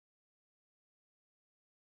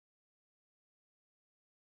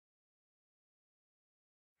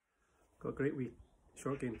got a great wee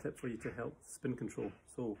short game tip for you to help spin control.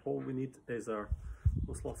 So all we need is our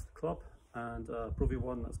most lost club and a Pro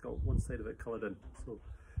V1 that's got one side of it coloured in. So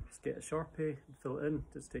just get a Sharpie, fill it in,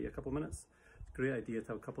 just take you a couple of minutes. It's a great idea to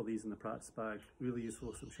have a couple of these in the practice bag, really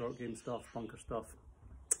useful for some short game stuff, bunker stuff,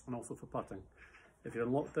 and also for putting. If you're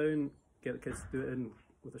in lockdown, get the kids to do it in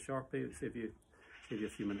with a Sharpie, it'll save you a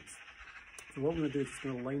few minutes. So what we're going to do is just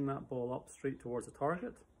going to line that ball up straight towards the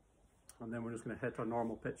target, and then we're just going to hit our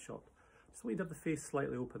normal pitch shot. Just want you to have the face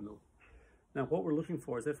slightly open though. Now what we're looking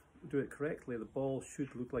for is, if we do it correctly, the ball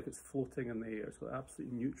should look like it's floating in the air. It's got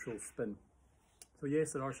absolutely neutral spin. So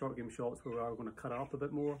yes, there are short game shots where we are going to cut it up a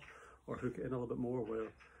bit more or hook it in a little bit more, where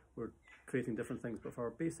we're creating different things. But for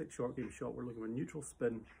our basic short game shot, we're looking for neutral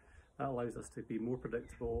spin. That allows us to be more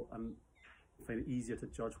predictable and find it easier to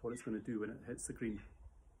judge what it's going to do when it hits the green.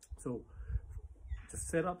 So just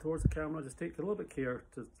set up towards the camera, just take a little bit of care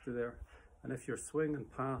to there. And if your swing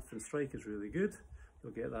and path and strike is really good,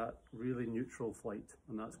 you'll get that really neutral flight,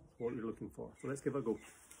 and that's what you're looking for. So let's give it a go.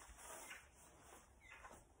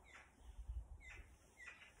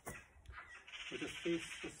 So just face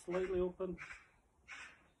just slightly open.